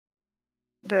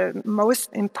the most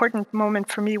important moment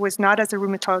for me was not as a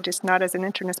rheumatologist, not as an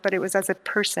internist, but it was as a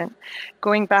person,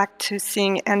 going back to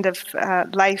seeing end of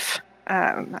life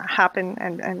happen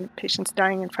and patients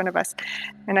dying in front of us.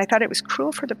 And I thought it was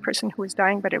cruel for the person who was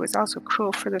dying, but it was also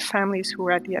cruel for the families who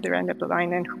were at the other end of the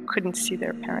line and who couldn't see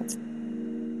their parents.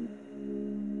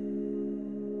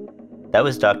 That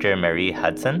was Dr. Marie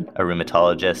Hudson, a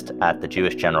rheumatologist at the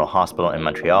Jewish General Hospital in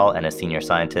Montreal and a senior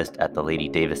scientist at the Lady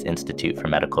Davis Institute for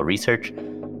Medical Research.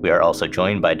 We are also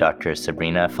joined by Dr.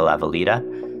 Sabrina Falavalida,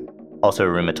 also a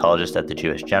rheumatologist at the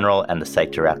Jewish General and the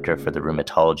site director for the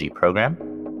rheumatology program.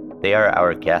 They are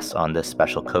our guests on this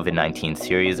special COVID-19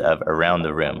 series of Around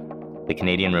the Room, the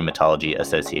Canadian Rheumatology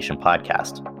Association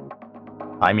podcast.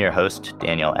 I'm your host,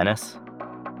 Daniel Ennis.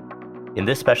 In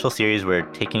this special series, we're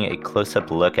taking a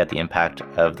close-up look at the impact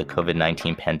of the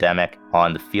COVID-19 pandemic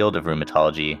on the field of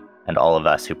rheumatology and all of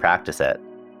us who practice it.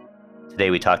 Today,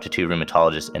 we talked to two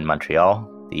rheumatologists in Montreal,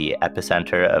 the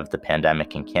epicenter of the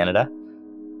pandemic in Canada.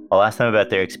 I'll ask them about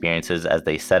their experiences as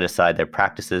they set aside their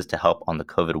practices to help on the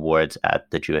COVID wards at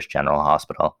the Jewish General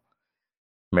Hospital.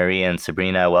 Marie and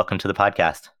Sabrina, welcome to the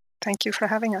podcast. Thank you for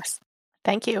having us.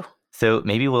 Thank you. So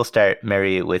maybe we'll start,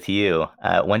 Mary, with you.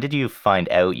 When did you find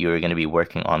out you were going to be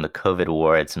working on the COVID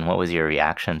wards, and what was your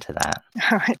reaction to that?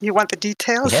 You want the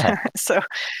details? Yeah.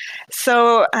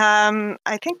 So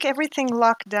I think everything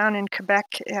locked down in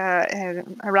Quebec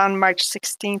around March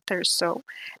 16th or so.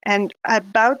 And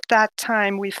about that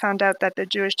time, we found out that the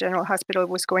Jewish General Hospital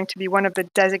was going to be one of the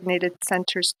designated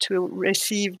centers to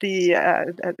receive the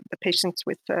patients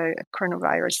with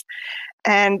coronavirus.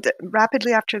 And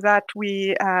rapidly after that,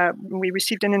 we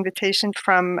received an invitation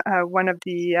from one of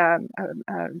the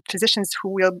physicians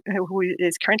who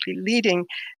is currently leading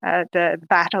the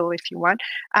battle, if you want,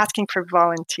 asking for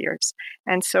volunteers.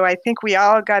 And so I think we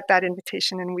all got that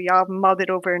invitation and we all mulled it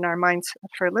over in our minds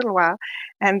for a little while.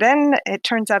 And then it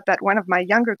turns out that one of my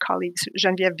younger colleagues,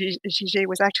 Geneviève Giget,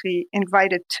 was actually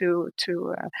invited to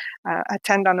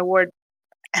attend on the ward.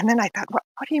 And then I thought,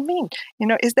 what do you mean?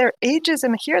 Is there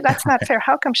ageism here? That's not fair.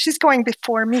 How come she's going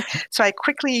before me? So I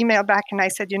quickly emailed back and I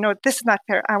said, this is not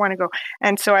fair. I want to go.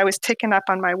 And so I was taken up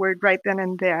on my word right then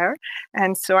and there.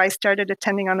 And so I started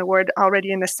attending on the ward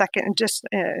already in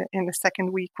the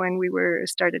second week when we were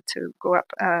started to go up,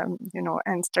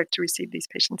 and start to receive these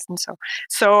patients.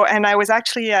 And I was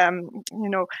actually, at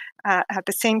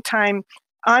the same time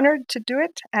honored to do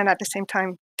it and at the same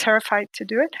time terrified to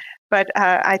do it. But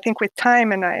I think with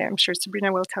time, and I'm sure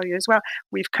Sabrina will tell you as well,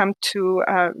 we've come to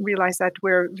realize that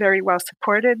we're very well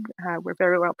supported, we're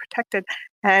very well protected,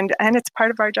 and it's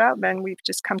part of our job, and we've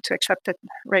just come to accept it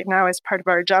right now as part of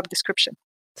our job description.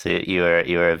 So you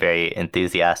were a very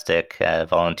enthusiastic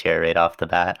volunteer right off the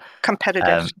bat.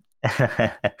 Competitive.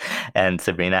 And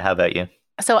Sabrina, how about you?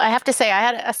 So I have to say I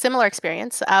had a similar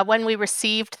experience. When we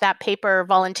received that paper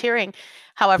volunteering,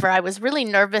 however, I was really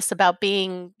nervous about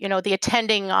being, the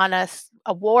attending on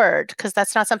a ward, because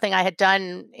that's not something I had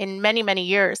done in many, many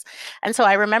years. And so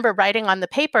I remember writing on the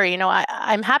paper,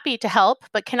 I'm happy to help,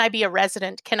 but can I be a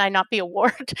resident? Can I not be a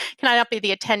ward? Can I not be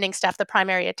the attending staff, the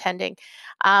primary attending?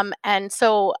 And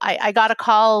so I got a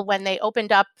call when they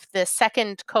opened up the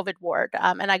second COVID ward,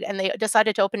 and they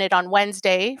decided to open it on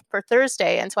Wednesday for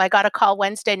Thursday. And so I got a call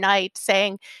Wednesday night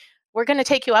saying, we're going to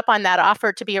take you up on that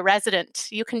offer to be a resident.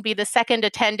 You can be the second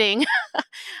attending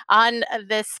on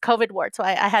this COVID ward. So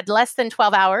I had less than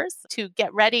 12 hours to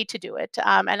get ready to do it.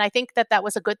 And I think that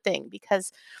was a good thing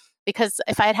because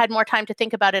if I had had more time to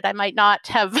think about it, I might not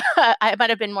have, I might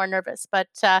have been more nervous. But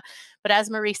as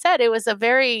Marie said, it was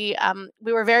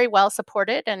we were very well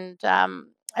supported, and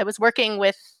I was working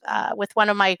with one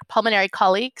of my pulmonary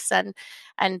colleagues, and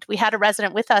we had a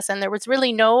resident with us, and there was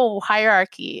really no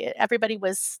hierarchy. Everybody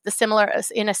was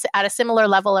at a similar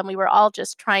level, and we were all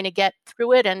just trying to get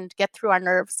through it and get through our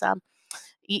nerves.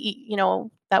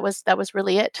 That was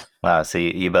really it. Wow! So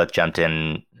you both jumped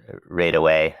in right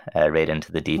away, right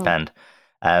into the deep end.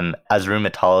 As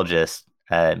rheumatologists,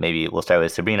 maybe we'll start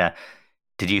with Sabrina.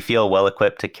 Did you feel well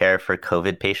equipped to care for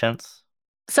COVID patients?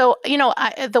 So,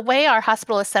 the way our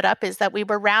hospital is set up is that we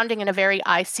were rounding in a very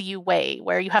ICU way,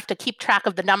 where you have to keep track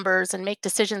of the numbers and make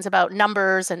decisions about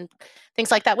numbers and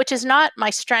things like that, which is not my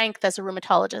strength as a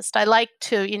rheumatologist. I like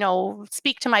to,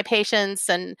 speak to my patients,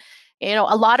 and,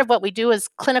 a lot of what we do is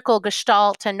clinical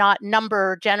gestalt and not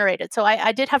number generated. So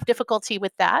I did have difficulty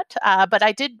with that, but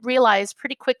I did realize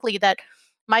pretty quickly that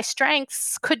my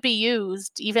strengths could be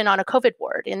used even on a COVID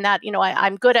ward in that,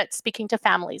 I'm good at speaking to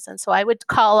families. And so I would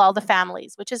call all the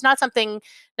families, which is not something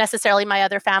necessarily my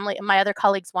other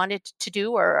colleagues wanted to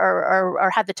do or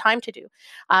had the time to do.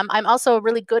 I'm also a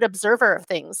really good observer of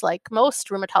things like most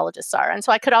rheumatologists are. And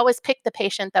so I could always pick the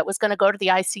patient that was going to go to the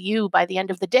ICU by the end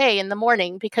of the day in the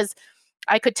morning because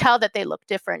I could tell that they looked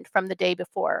different from the day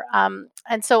before.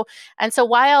 And so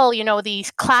while, the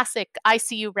classic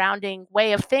ICU rounding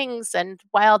way of things, and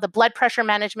while the blood pressure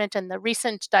management and the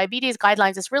recent diabetes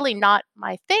guidelines is really not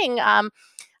my thing,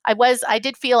 I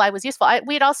did feel I was useful.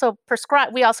 We also prescribe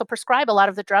a lot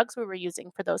of the drugs we were using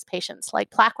for those patients,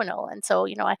 like Plaquenil. And so,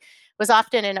 I was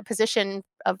often in a position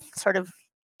of sort of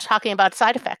talking about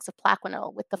side effects of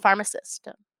Plaquenil with the pharmacist.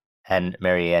 And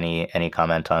Mary, any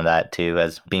comment on that too?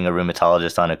 As being a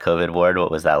rheumatologist on a COVID ward, what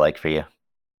was that like for you?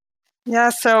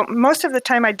 Yeah, so most of the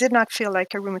time I did not feel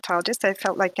like a rheumatologist. I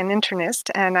felt like an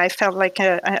internist, and I felt like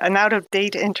an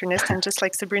out-of-date internist. And just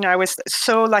like Sabrina, I was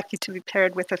so lucky to be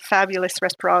paired with a fabulous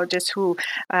respirologist who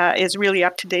is really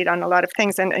up to date on a lot of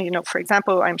things. And, for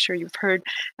example, I'm sure you've heard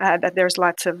that there's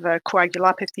lots of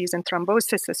coagulopathies and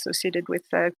thrombosis associated with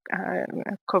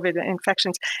COVID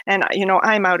infections. And,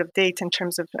 I'm out of date in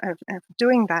terms of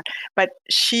doing that. But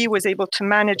she was able to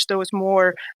manage those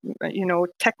more,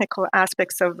 technical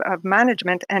aspects of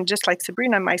management. And just like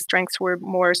Sabrina, my strengths were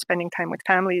more spending time with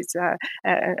families.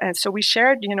 And so we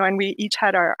shared, and we each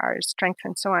had our strengths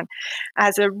and so on.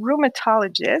 As a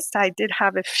rheumatologist, I did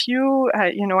have a few,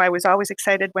 I was always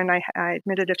excited when I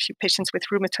admitted a few patients with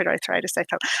rheumatoid arthritis. I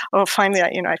felt, oh, finally,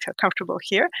 I feel comfortable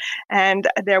here. And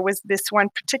there was this one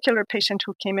particular patient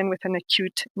who came in with an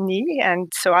acute knee.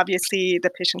 And so obviously the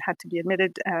patient had to be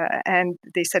admitted. And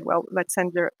they said, well, let's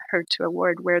send her to a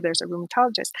ward where there's a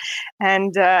rheumatologist.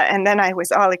 And then I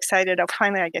was all excited. Oh,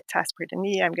 finally, I get to aspirate a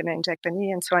knee. I'm going to inject the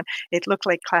knee and so on. It looked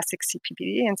like classic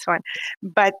CPPD and so on.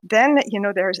 But then,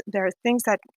 there are things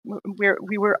that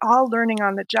we were all learning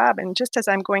on the job. And just as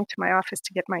I'm going to my office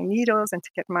to get my needles and to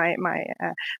get my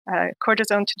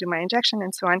cortisone to do my injection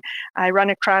and so on, I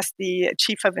run across the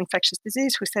chief of infectious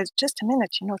disease who says, just a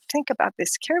minute, think about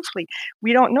this carefully.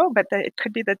 We don't know, but it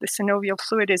could be that the synovial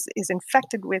fluid is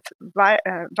infected with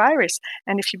virus.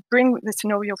 And if you bring the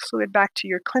synovial fluid back to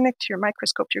your clinic, to your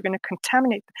microscope, you're going to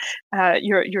contaminate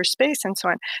your space and so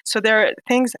on. So there are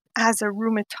things as a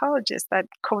rheumatologist that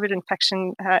COVID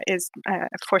infection is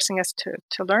forcing us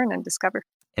to learn and discover.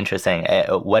 Interesting.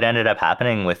 What ended up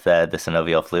happening with the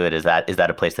synovial fluid? Is that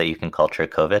a place that you can culture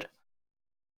COVID?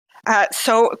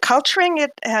 So culturing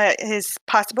it is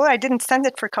possible. I didn't send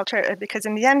it for culture because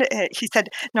in the end, he said,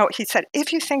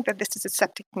 if you think that this is a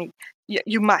septic knee,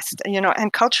 you must,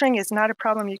 and culturing is not a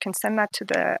problem. You can send that to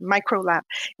the micro lab,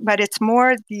 but it's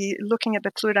more the looking at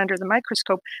the fluid under the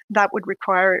microscope that would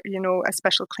require, a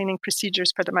special cleaning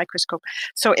procedures for the microscope.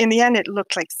 So in the end, it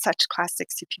looked like such classic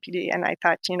CPPD. And I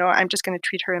thought, I'm just going to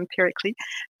treat her empirically,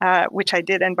 which I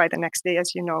did. And by the next day,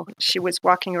 as you know, she was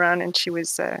walking around and she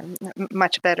was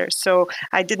much better. So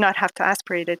I did not have to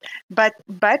aspirate it. But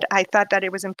I thought that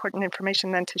it was important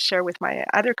information then to share with my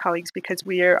other colleagues because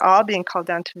we are all being called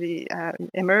down to the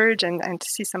emerge and to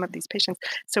see some of these patients.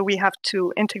 So we have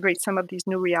to integrate some of these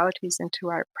new realities into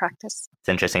our practice. It's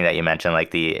interesting that you mentioned like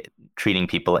the treating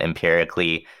people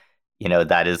empirically,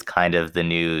 that is kind of the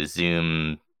new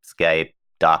Zoom, Skype,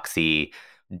 Doxy,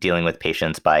 dealing with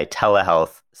patients by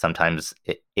telehealth. Sometimes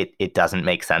it doesn't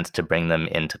make sense to bring them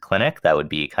into clinic. That would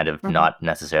be kind of not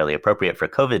necessarily appropriate for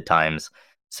COVID times.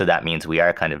 So that means we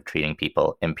are kind of treating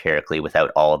people empirically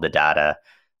without all of the data.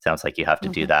 Sounds like you have to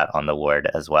do that on the ward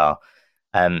as well.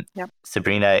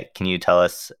 Sabrina, can you tell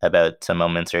us about some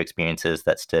moments or experiences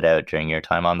that stood out during your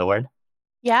time on the ward?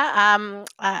 Yeah.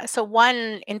 So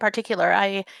one in particular,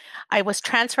 I was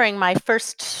transferring my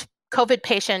first COVID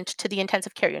patient to the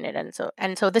intensive care unit,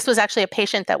 and so this was actually a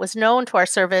patient that was known to our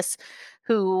service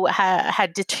who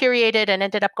had deteriorated and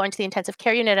ended up going to the intensive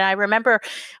care unit. And I remember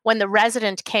when the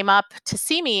resident came up to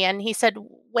see me and he said,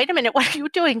 wait a minute, what are you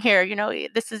doing here?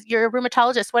 You're a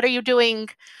rheumatologist. What are you doing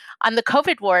on the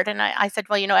COVID ward? And I said,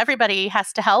 well, everybody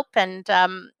has to help. And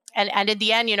in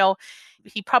the end,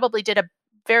 he probably did a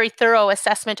very thorough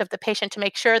assessment of the patient to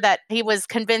make sure that he was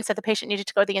convinced that the patient needed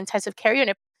to go to the intensive care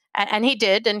unit. And he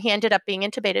did, and he ended up being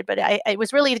intubated. But it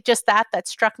was really just that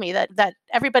struck me, that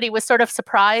everybody was sort of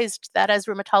surprised that as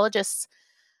rheumatologists,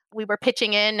 we were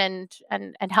pitching in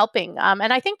and helping.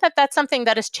 And I think that that's something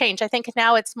that has changed. I think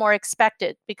now it's more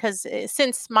expected because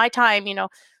since my time,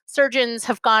 surgeons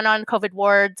have gone on COVID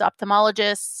wards,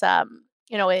 ophthalmologists,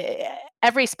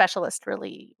 every specialist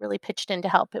really, really pitched in to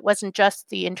help. It wasn't just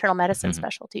the internal medicine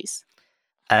specialties.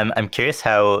 I'm curious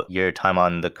how your time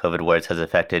on the COVID wards has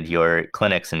affected your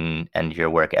clinics and your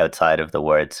work outside of the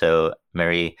ward. So,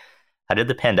 Marie, how did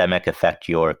the pandemic affect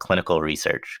your clinical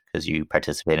research? Because you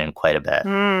participate in quite a bit.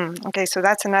 Okay, so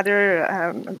that's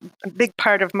another big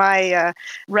part of my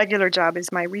regular job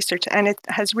is my research, and it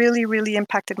has really, really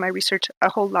impacted my research a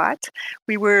whole lot.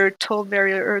 We were told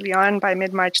very early on by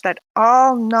mid-March that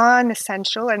all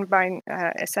non-essential, and by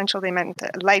essential they meant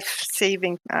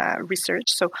life-saving research,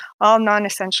 so all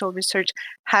non-essential research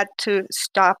had to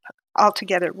stop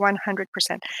altogether, 100%.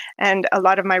 And a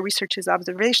lot of my research is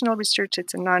observational research,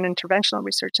 it's a non-interventional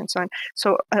research and so on.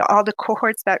 So all the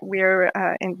cohorts that we're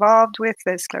involved with,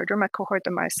 the scleroderma cohort,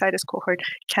 the myositis cohort,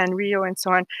 CanRio and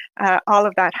so on, all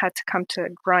of that had to come to a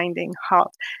grinding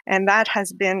halt. And that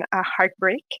has been a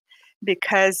heartbreak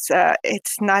because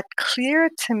it's not clear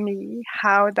to me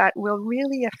how that will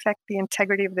really affect the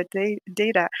integrity of the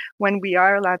data when we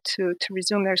are allowed to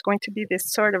resume. There's going to be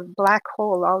this sort of black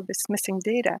hole, all this missing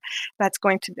data that's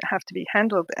going to have to be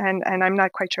handled. And I'm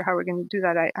not quite sure how we're going to do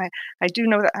that. I do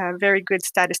know a very good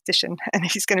statistician, and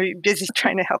he's going to be busy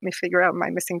trying to help me figure out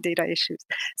my missing data issues.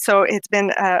 So it's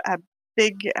been a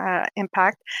big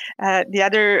impact. The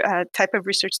other type of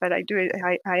research that I do,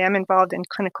 I am involved in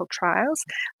clinical trials.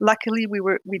 Luckily,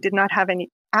 we did not have any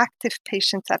active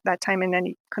patients at that time in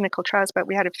any clinical trials, but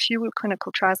we had a few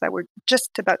clinical trials that were just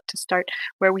about to start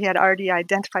where we had already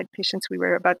identified patients. We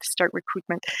were about to start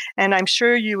recruitment. And I'm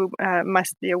sure you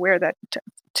must be aware that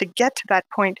to get to that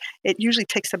point, it usually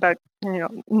takes about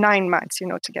 9 months,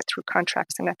 to get through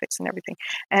contracts and ethics and everything.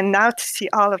 And now to see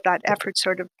all of that effort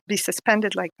sort of be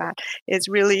suspended like that is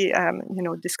really,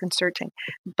 disconcerting.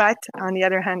 But on the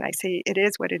other hand, I say it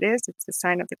is what it is. It's the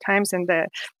sign of the times, and the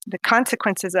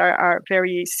consequences are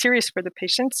very serious for the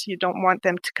patients. You don't want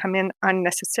them to come in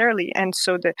unnecessarily. And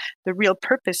so the real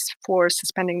purpose for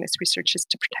suspending this research is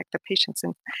to protect the patients.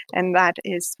 And that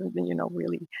is,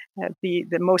 really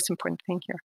the most important thing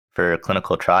here. For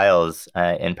clinical trials,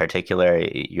 in particular,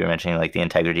 you were mentioning like the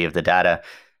integrity of the data.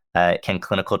 Can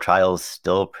clinical trials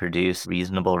still produce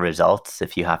reasonable results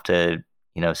if you have to,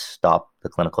 stop the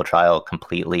clinical trial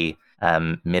completely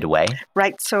midway?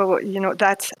 Right. So,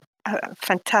 that's a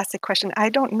fantastic question. I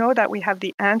don't know that we have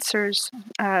the answers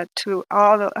to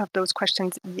all of those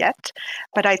questions yet,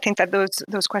 but I think that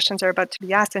those questions are about to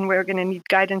be asked, and we're going to need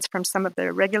guidance from some of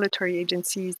the regulatory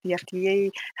agencies, the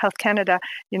FDA, Health Canada.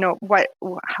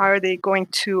 How are they going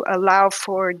to allow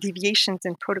for deviations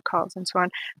in protocols and so on?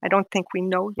 I don't think we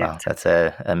know yet. Wow, that's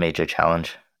a major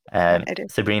challenge. It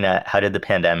is. Sabrina, how did the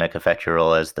pandemic affect your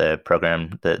role as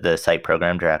the site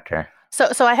program director?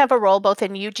 So I have a role both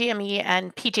in UGME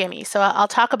and PGME. So I'll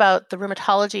talk about the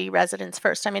rheumatology residents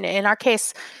first. I mean, in our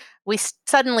case, we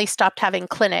suddenly stopped having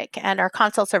clinic and our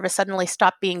consult service suddenly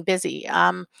stopped being busy.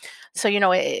 So,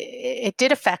 it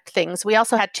did affect things. We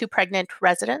also had 2 pregnant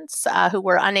residents who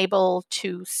were unable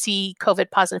to see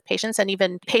COVID positive patients and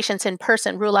even patients in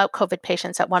person, rule out COVID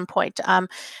patients at one point.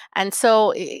 And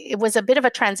so it was a bit of a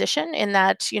transition in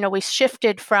that, we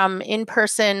shifted from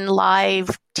in-person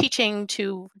live teaching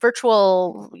to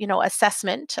virtual,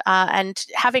 assessment, and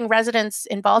having residents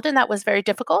involved in that was very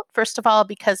difficult. First of all,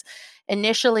 because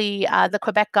initially the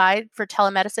Quebec guide for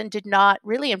telemedicine did not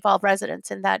really involve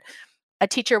residents in that a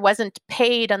teacher wasn't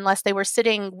paid unless they were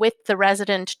sitting with the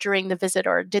resident during the visit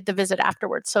or did the visit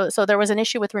afterwards. So there was an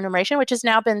issue with remuneration, which has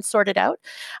now been sorted out.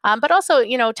 But also,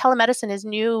 telemedicine is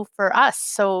new for us.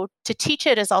 So to teach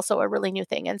it is also a really new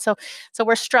thing. And so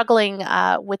we're struggling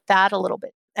with that a little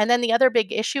bit. And then the other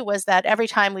big issue was that every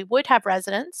time we would have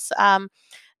residents,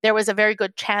 there was a very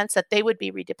good chance that they would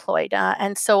be redeployed.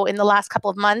 And so in the last couple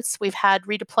of months, we've had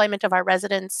redeployment of our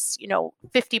residents,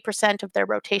 50% of their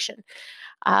rotation.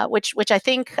 Which I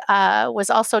think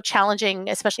was also challenging,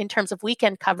 especially in terms of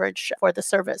weekend coverage for the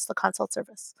service, the consult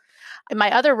service. And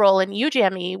my other role in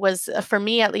UGME was, for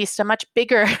me at least,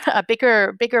 a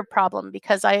bigger problem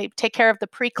because I take care of the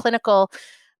preclinical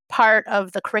part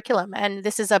of the curriculum. And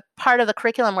this is a part of the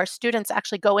curriculum where students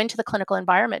actually go into the clinical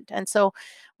environment. And so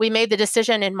we made the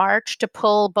decision in March to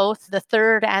pull both the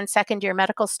 3rd and 2nd year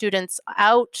medical students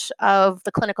out of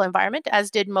the clinical environment, as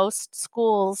did most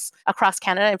schools across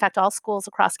Canada. In fact, all schools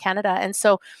across Canada. And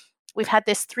so we've had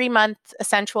this 3-month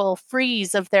essential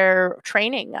freeze of their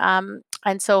training.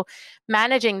 And so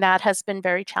managing that has been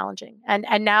very challenging. And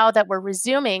now that we're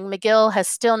resuming, McGill has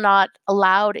still not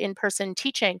allowed in-person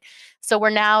teaching. So we're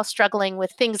now struggling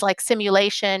with things like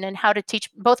simulation and how to teach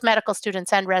both medical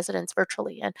students and residents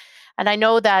virtually. And I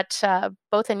know that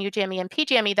both in UGME and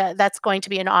PGME, that's going to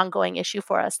be an ongoing issue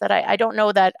for us, that I don't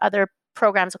know that other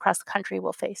programs across the country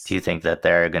will face. Do you think that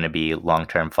there are going to be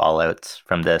long-term fallouts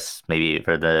from this, maybe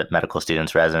for the medical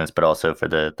students, residents, but also for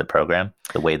the program,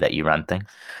 the way that you run things?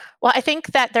 Well, I think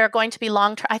that there are going to be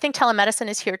long-term. I think telemedicine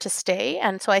is here to stay.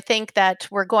 And so I think that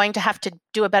we're going to have to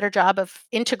do a better job of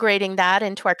integrating that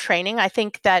into our training. I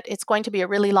think that it's going to be a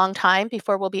really long time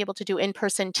before we'll be able to do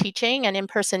in-person teaching and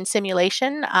in-person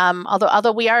simulation.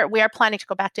 Although we are planning to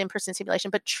go back to in-person simulation,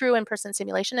 but true in-person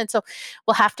simulation. And so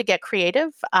we'll have to get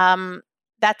creative.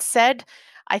 That said,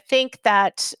 I think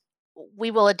that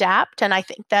we will adapt, and I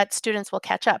think that students will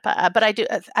catch up. But I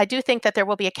do think that there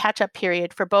will be a catch-up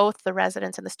period for both the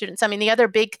residents and the students. I mean, the other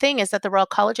big thing is that the Royal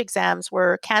College exams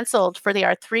were canceled for the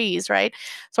R3s, right?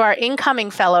 So our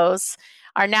incoming fellows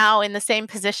are now in the same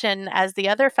position as the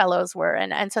other fellows were.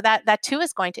 And so that too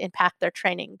is going to impact their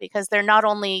training, because they're not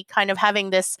only kind of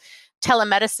having this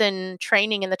telemedicine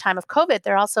training in the time of COVID,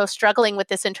 they're also struggling with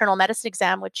this internal medicine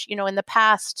exam, which, in the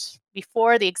past,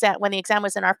 before the exam, when the exam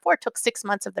was in R4, took 6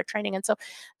 months of their training. And so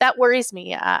that worries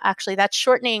me, actually. That's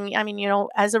shortening. I mean,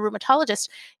 as a rheumatologist,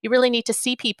 you really need to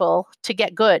see people to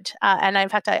get good. And in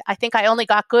fact, I think I only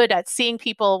got good at seeing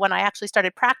people when I actually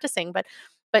started practicing, but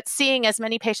seeing as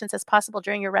many patients as possible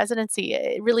during your residency,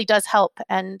 it really does help.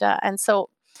 And so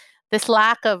this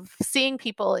lack of seeing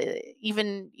people,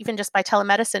 even just by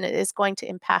telemedicine, is going to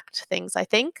impact things, I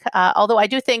think. Although I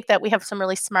do think that we have some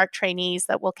really smart trainees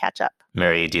that will catch up.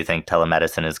 Mary, do you think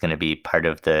telemedicine is going to be part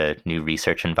of the new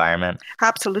research environment?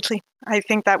 Absolutely. I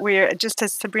think that we're, just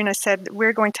as Sabrina said,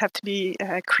 we're going to have to be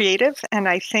creative. And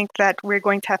I think that we're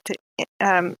going to have to,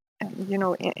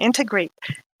 integrate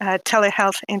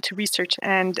telehealth into research.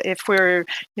 And if we're,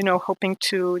 hoping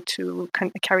to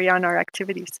carry on our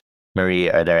activities. Marie,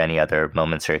 are there any other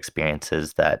moments or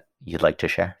experiences that you'd like to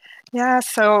share? Yeah,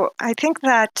 so I think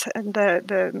that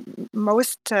the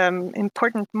most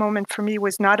important moment for me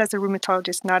was not as a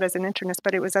rheumatologist, not as an internist,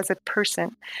 but it was as a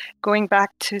person, going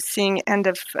back to seeing end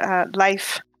of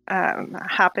life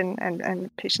happen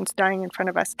and patients dying in front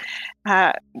of us.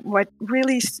 What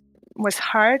really was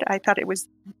hard, I thought it was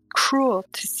cruel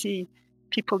to see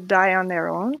people die on their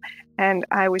own. And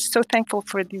I was so thankful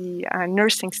for the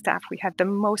nursing staff. We had the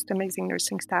most amazing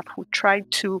nursing staff who tried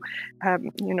to,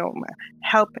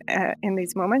 help in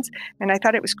these moments. And I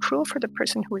thought it was cruel for the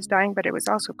person who was dying, but it was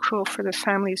also cruel for the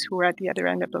families who were at the other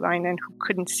end of the line and who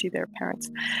couldn't see their parents.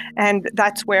 And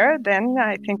that's where then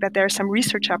I think that there are some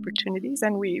research opportunities.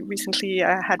 And we recently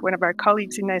had one of our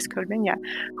colleagues, Inés Corviña,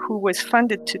 who was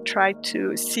funded to try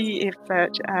to see if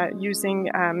using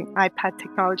iPad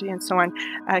technology and so on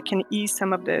can ease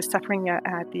some of the suffering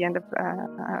at the end of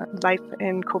life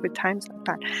in COVID times like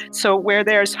that. So where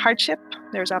there's hardship,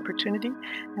 there's opportunity.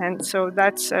 And so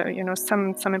that's,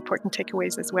 some important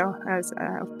takeaways as well as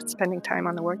spending time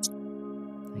on the wards.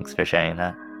 Thanks for sharing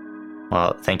that.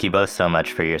 Well, thank you both so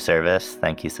much for your service.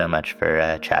 Thank you so much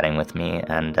for chatting with me,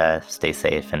 and stay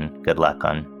safe and good luck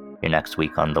on your next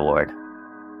week on the ward.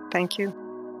 Thank you.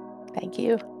 Thank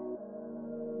you.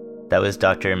 That was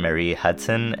Dr. Marie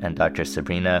Hudson and Dr.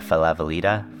 Sabrina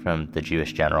Falavalida from the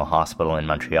Jewish General Hospital in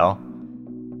Montreal.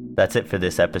 That's it for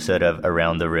this episode of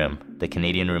Around the Room, the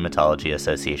Canadian Rheumatology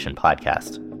Association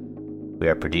podcast. We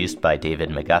are produced by David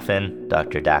McGuffin,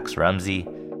 Dr. Dax Rumsey,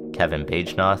 Kevin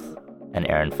Bajnoth, and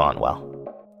Aaron Fontwell.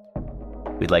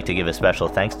 We'd like to give a special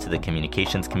thanks to the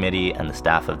Communications Committee and the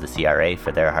staff of the CRA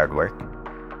for their hard work.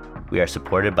 We are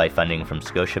supported by funding from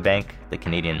Scotiabank, the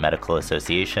Canadian Medical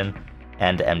Association,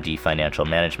 and MD Financial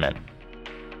Management.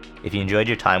 If you enjoyed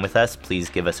your time with us, please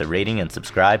give us a rating and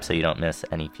subscribe so you don't miss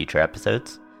any future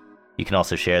episodes. You can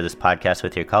also share this podcast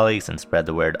with your colleagues and spread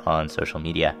the word on social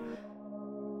media.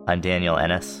 I'm Daniel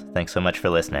Ennis. Thanks so much for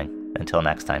listening. Until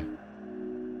next time.